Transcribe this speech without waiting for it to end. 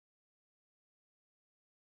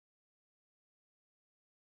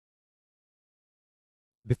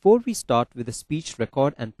Before we start with the speech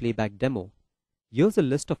record and playback demo, here's a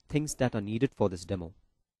list of things that are needed for this demo.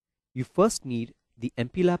 You first need the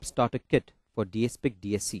MPLAB starter kit for dsPIC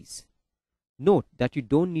DSCs. Note that you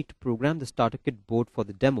don't need to program the starter kit board for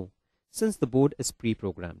the demo since the board is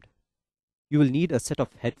pre-programmed. You will need a set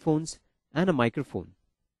of headphones and a microphone.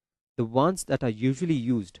 The ones that are usually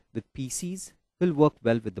used with PCs will work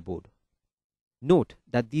well with the board. Note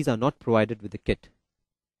that these are not provided with the kit.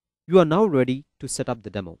 You are now ready to set up the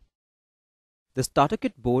demo. The starter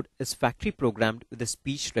kit board is factory programmed with the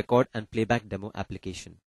speech record and playback demo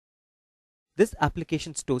application. This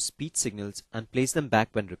application stores speech signals and plays them back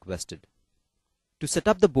when requested. To set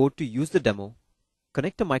up the board to use the demo,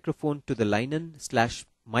 connect a microphone to the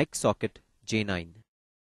line-in/mic socket J9.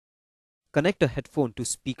 Connect a headphone to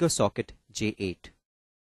speaker socket J8.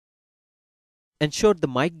 Ensure the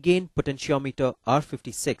mic gain potentiometer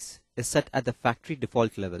R56 is set at the factory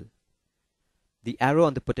default level. The arrow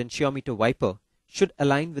on the potentiometer wiper should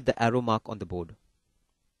align with the arrow mark on the board.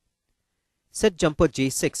 Set jumper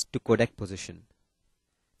J6 to codec position.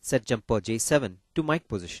 Set jumper J7 to mic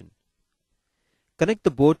position. Connect the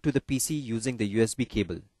board to the PC using the USB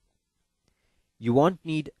cable. You won't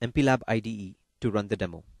need MPLAB IDE to run the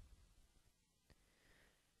demo.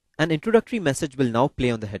 An introductory message will now play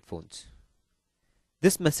on the headphones.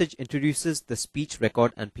 This message introduces the speech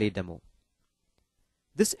record and play demo.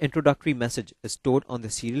 This introductory message is stored on the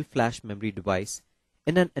serial flash memory device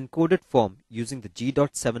in an encoded form using the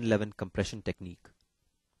G.711 compression technique.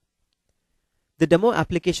 The demo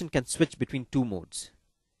application can switch between two modes.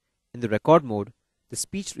 In the record mode, the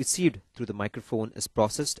speech received through the microphone is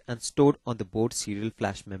processed and stored on the board serial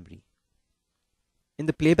flash memory. In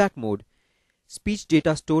the playback mode, speech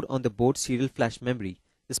data stored on the board serial flash memory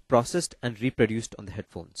is processed and reproduced on the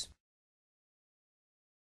headphones.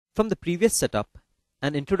 From the previous setup,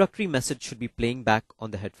 an introductory message should be playing back on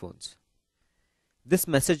the headphones. This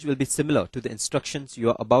message will be similar to the instructions you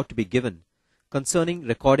are about to be given concerning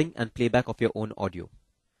recording and playback of your own audio.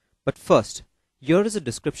 But first, here is a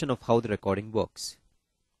description of how the recording works.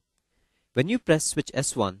 When you press switch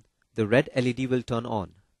S1, the red LED will turn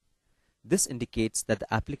on. This indicates that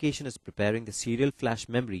the application is preparing the serial flash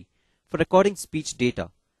memory for recording speech data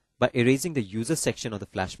by erasing the user section of the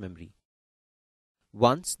flash memory.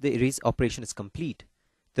 Once the erase operation is complete,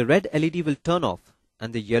 the red LED will turn off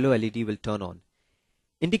and the yellow LED will turn on,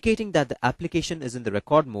 indicating that the application is in the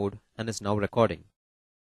record mode and is now recording.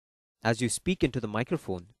 As you speak into the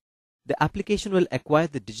microphone, the application will acquire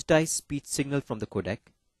the digitized speech signal from the codec,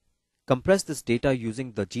 compress this data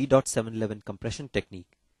using the G.711 compression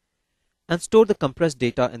technique, and store the compressed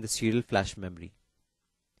data in the serial flash memory.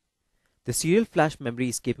 The serial flash memory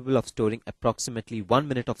is capable of storing approximately 1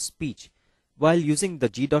 minute of speech while using the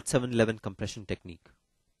G.711 compression technique.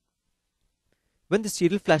 When the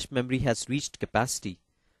serial flash memory has reached capacity,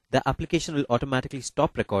 the application will automatically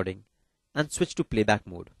stop recording and switch to playback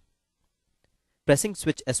mode. Pressing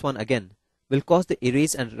switch S1 again will cause the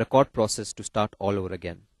erase and record process to start all over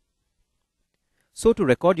again. So to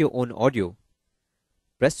record your own audio,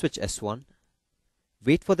 press switch S1,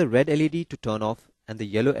 wait for the red LED to turn off and the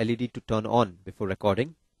yellow LED to turn on before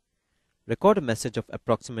recording. Record a message of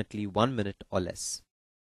approximately 1 minute or less.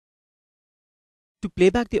 To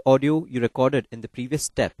playback the audio you recorded in the previous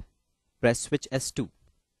step, press switch S2.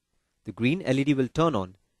 The green LED will turn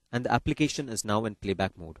on and the application is now in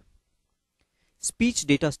playback mode. Speech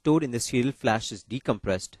data stored in the serial flash is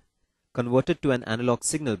decompressed, converted to an analog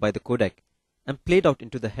signal by the codec, and played out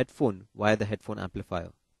into the headphone via the headphone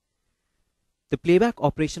amplifier. The playback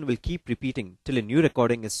operation will keep repeating till a new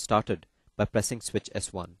recording is started by pressing switch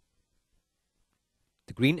S1.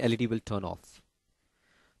 The green LED will turn off.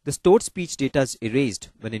 The stored speech data is erased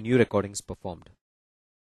when a new recording is performed.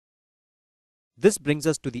 This brings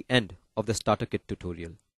us to the end of the starter kit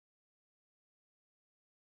tutorial.